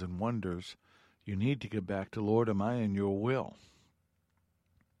signs and wonders, you need to get back to, Lord, am I in your will?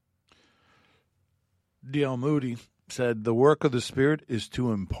 D.L. Moody said, the work of the Spirit is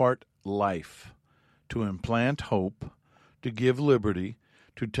to impart life, to implant hope, to give liberty,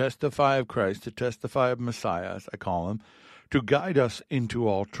 to testify of Christ, to testify of Messiah, as I call him, to guide us into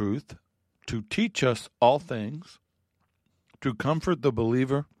all truth, to teach us all things, to comfort the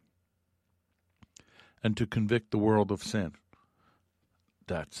believer, and to convict the world of sin.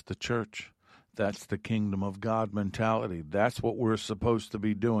 That's the church. That's the kingdom of God mentality. That's what we're supposed to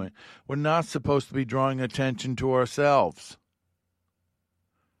be doing. We're not supposed to be drawing attention to ourselves.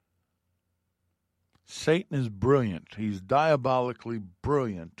 Satan is brilliant. He's diabolically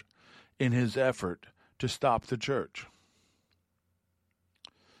brilliant in his effort to stop the church.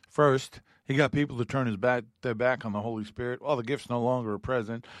 First, he got people to turn their back on the Holy Spirit. Well, the gifts no longer are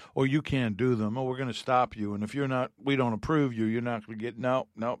present, or you can't do them, or we're going to stop you. And if you're not, we don't approve you, you're not going to get, nope.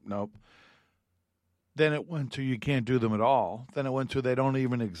 Then it went to you can't do them at all. Then it went to they don't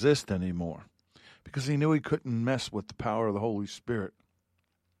even exist anymore. Because he knew he couldn't mess with the power of the Holy Spirit.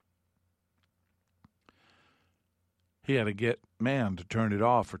 He had to get man to turn it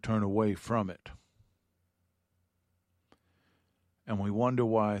off or turn away from it. And we wonder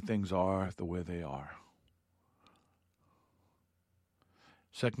why things are the way they are.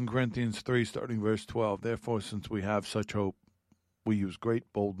 2 Corinthians 3, starting verse 12. Therefore, since we have such hope, we use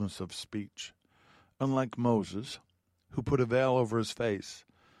great boldness of speech. Unlike Moses, who put a veil over his face,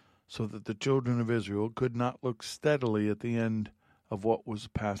 so that the children of Israel could not look steadily at the end of what was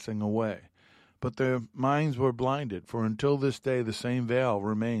passing away. But their minds were blinded, for until this day the same veil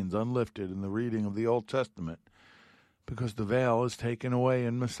remains unlifted in the reading of the Old Testament, because the veil is taken away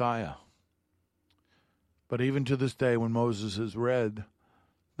in Messiah. But even to this day, when Moses is read,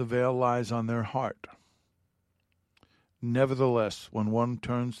 the veil lies on their heart. Nevertheless, when one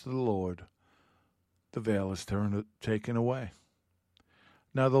turns to the Lord, the veil is taken away.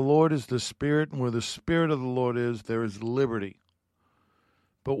 Now the Lord is the Spirit, and where the Spirit of the Lord is, there is liberty.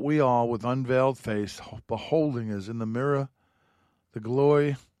 But we all, with unveiled face, beholding as in the mirror the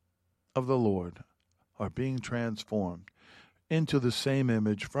glory of the Lord, are being transformed into the same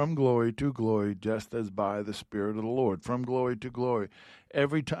image from glory to glory, just as by the Spirit of the Lord, from glory to glory.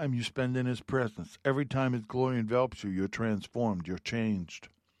 Every time you spend in His presence, every time His glory envelops you, you're transformed, you're changed.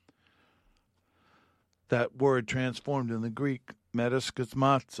 That word transformed in the Greek,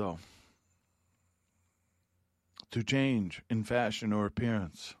 metaskismazo, to change in fashion or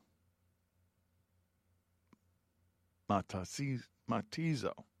appearance.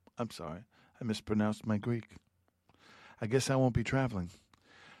 Matizo. I'm sorry, I mispronounced my Greek. I guess I won't be traveling.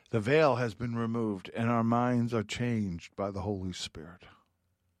 The veil has been removed, and our minds are changed by the Holy Spirit.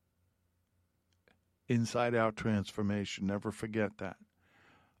 Inside-out transformation. Never forget that.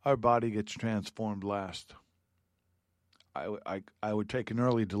 Our body gets transformed last. I would take an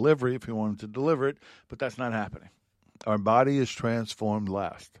early delivery if you wanted to deliver it, but that's not happening. Our body is transformed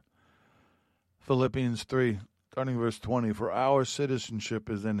last. Philippians 3, starting verse 20. For our citizenship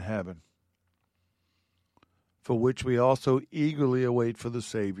is in heaven, for which we also eagerly await for the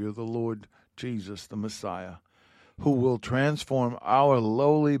Savior, the Lord Jesus, the Messiah, who will transform our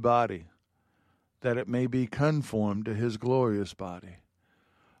lowly body, that it may be conformed to His glorious body,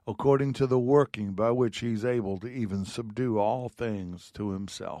 according to the working by which He's able to even subdue all things to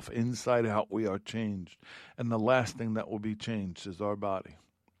Himself. Inside out we are changed, and the last thing that will be changed is our body,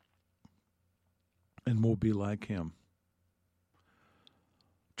 and we'll be like Him.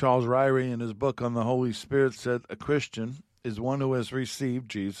 Charles Ryrie, in his book on the Holy Spirit, said a Christian is one who has received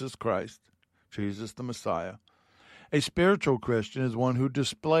Jesus Christ, Jesus the Messiah. A spiritual Christian is one who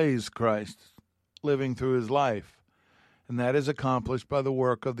displays Christ living through his life, and that is accomplished by the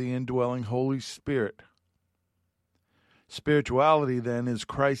work of the indwelling Holy Spirit. Spirituality, then, is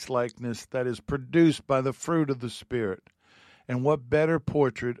Christ-likeness that is produced by the fruit of the Spirit. And what better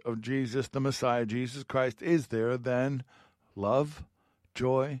portrait of Jesus the Messiah, Jesus Christ, is there than love,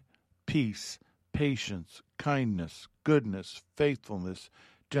 joy, peace, patience, kindness, goodness, faithfulness,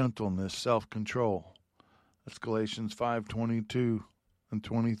 gentleness, self-control. That's Galatians 5:22 and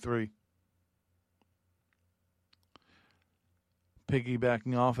 23.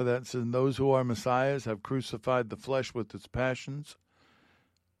 Piggybacking off of that, says, those who are Messiahs have crucified the flesh with its passions.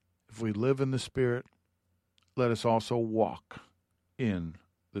 If we live in the Spirit, let us also walk in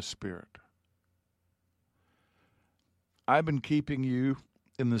the Spirit. I've been keeping you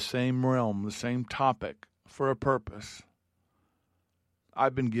in the same realm, the same topic, for a purpose.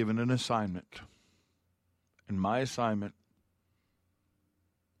 I've been given an assignment, and my assignment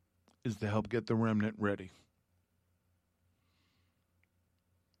is to help get the remnant ready.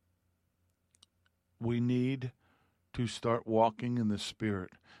 We need to start walking in the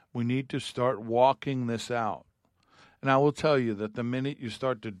Spirit. We need to start walking this out. And I will tell you that the minute you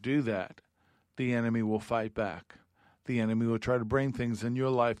start to do that, the enemy will fight back. The enemy will try to bring things in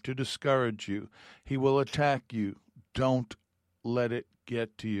your life to discourage you. He will attack you. Don't let it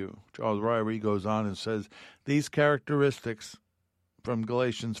get to you. Charles Ryrie goes on and says, these characteristics from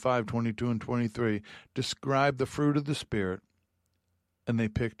Galatians 5:22 and 23 describe the fruit of the Spirit, and they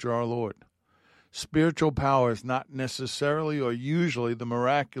picture our Lord. Spiritual power is not necessarily or usually the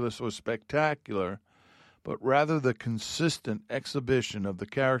miraculous or spectacular, but rather the consistent exhibition of the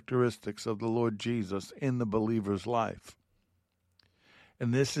characteristics of the Lord Jesus in the believer's life.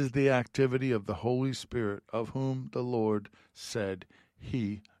 And this is the activity of the Holy Spirit, of whom the Lord said,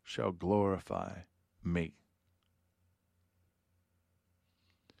 He shall glorify me.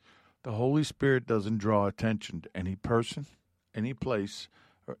 The Holy Spirit doesn't draw attention to any person, any place,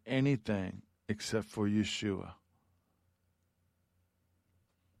 or anything except for Yeshua.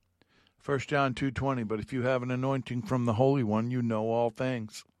 1 John 2:20, but if you have an anointing from the Holy One, you know all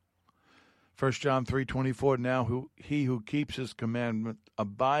things. 1 John 3:24, now he who keeps his commandment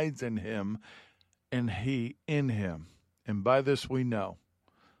abides in him, and he in him. And by this we know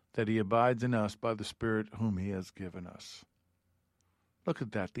that he abides in us by the Spirit whom he has given us. Look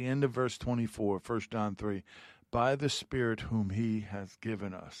at that, the end of verse 24, 1 John 3, by the Spirit whom he has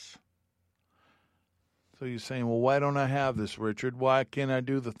given us. So you're saying, well, why don't I have this, Richard? Why can't I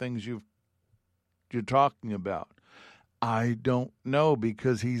do the things you're talking about? I don't know,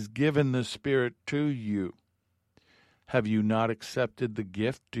 because he's given the Spirit to you. Have you not accepted the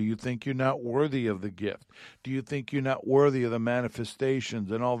gift? Do you think you're not worthy of the gift? Do you think you're not worthy of the manifestations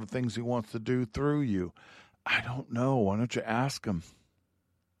and all the things he wants to do through you? I don't know. Why don't you ask him?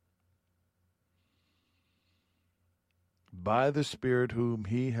 By the Spirit whom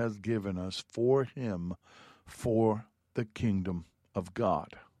he has given us for him, for the kingdom of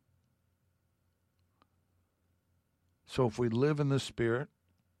God. So if we live in the Spirit,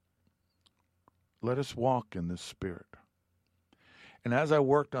 let us walk in the Spirit. And as I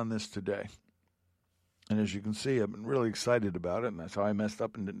worked on this today, and as you can see, I've been really excited about it, and that's how I messed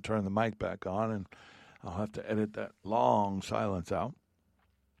up and didn't turn the mic back on, and I'll have to edit that long silence out.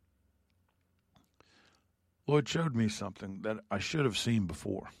 Lord showed me something that I should have seen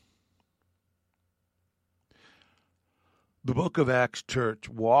before. The book of Acts church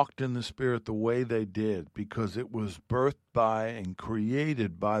walked in the Spirit the way they did because it was birthed by and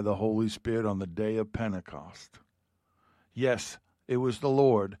created by the Holy Spirit on the day of Pentecost. Yes, it was the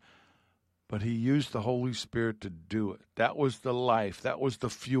Lord, but he used the Holy Spirit to do it. That was the life. That was the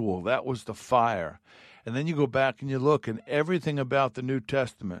fuel. That was the fire. And then you go back and you look, and everything about the New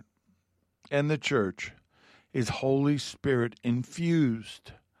Testament and the church is Holy Spirit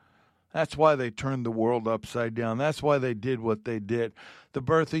infused. That's why they turned the world upside down. That's why they did what they did. The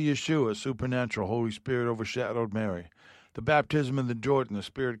birth of Yeshua, supernatural, Holy Spirit overshadowed Mary. The baptism in the Jordan, the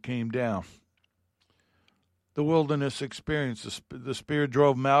Spirit came down. The wilderness experience, the Spirit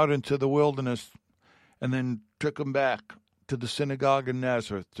drove them out into the wilderness and then took them back to the synagogue in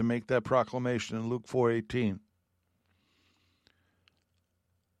Nazareth to make that proclamation in Luke 4:18.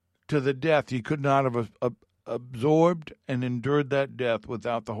 To the death, he could not have absorbed and endured that death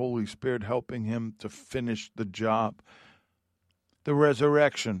without the Holy Spirit helping him to finish the job. The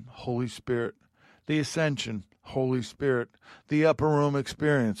resurrection, Holy Spirit. The ascension, Holy Spirit. The upper room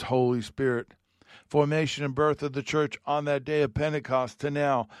experience, Holy Spirit. Formation and birth of the church on that day of Pentecost to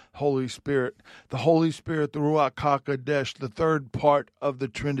now, Holy Spirit. The Holy Spirit, the Ruach HaKodesh, the third part of the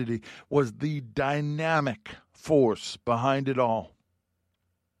Trinity, was the dynamic force behind it all.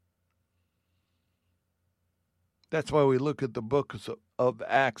 That's why we look at the book of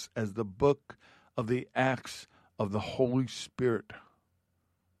Acts as the book of the Acts of the Holy Spirit.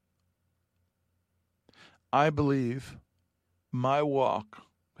 I believe my walk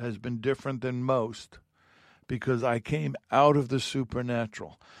has been different than most because I came out of the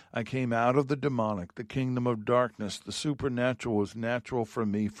supernatural. I came out of the demonic, the kingdom of darkness. The supernatural was natural for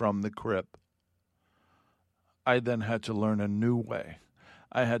me from the crib. I then had to learn a new way.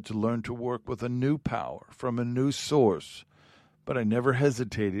 I had to learn to work with a new power from a new source, but I never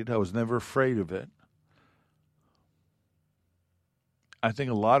hesitated. I was never afraid of it. I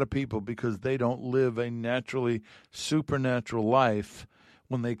think a lot of people, because they don't live a naturally supernatural life,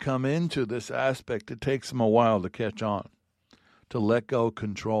 when they come into this aspect, it takes them a while to catch on, to let go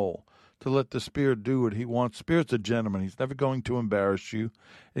control, to let the Spirit do what he wants. Spirit's a gentleman. He's never going to embarrass you.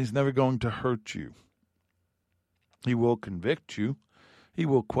 He's never going to hurt you. He will convict you. He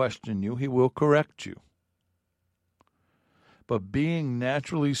will question you. He will correct you. But being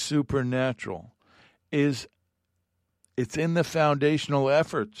naturally supernatural it's in the foundational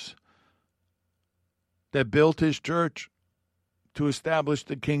efforts that built his church to establish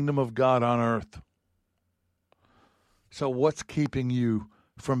the kingdom of God on earth. So what's keeping you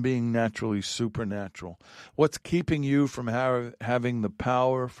from being naturally supernatural? What's keeping you from having the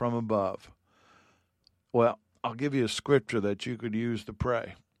power from above? Well, I'll give you a scripture that you could use to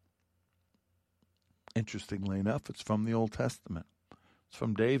pray. Interestingly enough, it's from the Old Testament. It's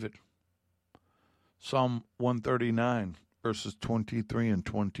from David. Psalm 139, verses 23 and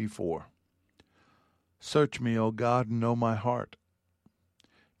 24. Search me, O God, and know my heart.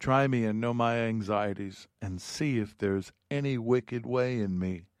 Try me and know my anxieties, and see if there's any wicked way in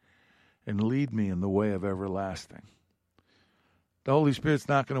me, and lead me in the way of everlasting. The Holy Spirit's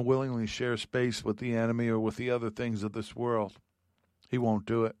not going to willingly share space with the enemy or with the other things of this world. He won't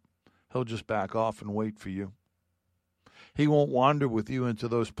do it. He'll just back off and wait for you. He won't wander with you into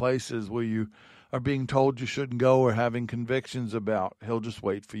those places where you are being told you shouldn't go or having convictions about. He'll just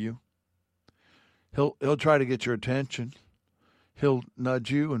wait for you. He'll try to get your attention. He'll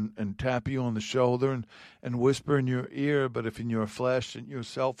nudge you and tap you on the shoulder and whisper in your ear, but if in your flesh and your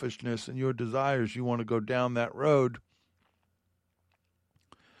selfishness and your desires you want to go down that road,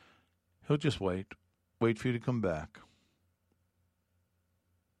 he'll just wait for you to come back.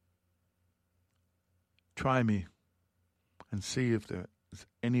 Try me and see if there is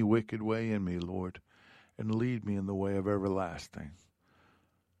any wicked way in me, Lord, and lead me in the way of everlasting.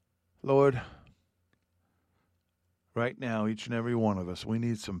 Lord, right now, each and every one of us, we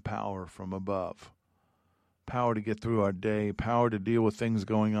need some power from above. Power to get through our day, power to deal with things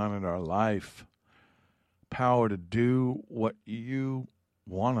going on in our life, power to do what you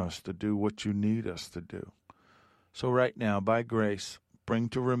want us to do, what you need us to do. So right now, by grace, bring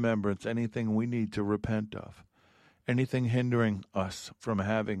to remembrance anything we need to repent of, anything hindering us from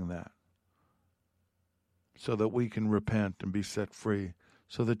having that, so that we can repent and be set free,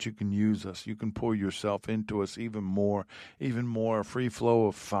 so that you can use us. You can pour yourself into us even more, a free flow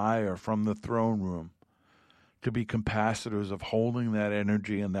of fire from the throne room, to be capacitors of holding that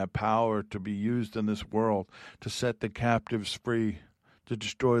energy and that power to be used in this world, to set the captives free, to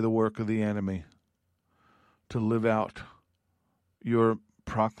destroy the work of the enemy, to live out your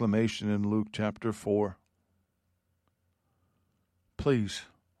proclamation in Luke chapter 4. Please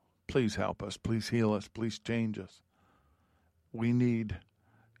help us. Please heal us. Please change us. We need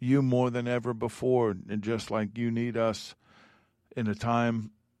you more than ever before, and just like you need us in a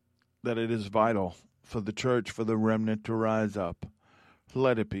time that it is vital for the church, for the remnant to rise up.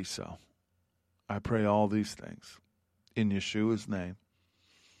 Let it be so. I pray all these things in Yeshua's name.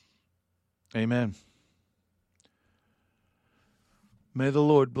 Amen. May the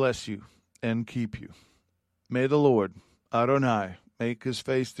Lord bless you and keep you. May the Lord, Adonai, make his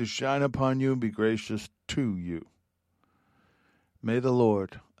face to shine upon you and be gracious to you. May the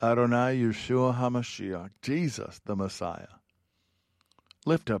Lord, Adonai Yeshua HaMashiach, Jesus the Messiah,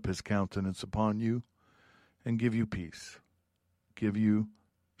 lift up his countenance upon you and give you peace, give you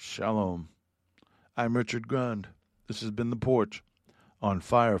shalom. I'm Richard Grund. This has been The Porch on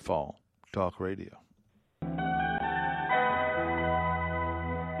Firefall Talk Radio.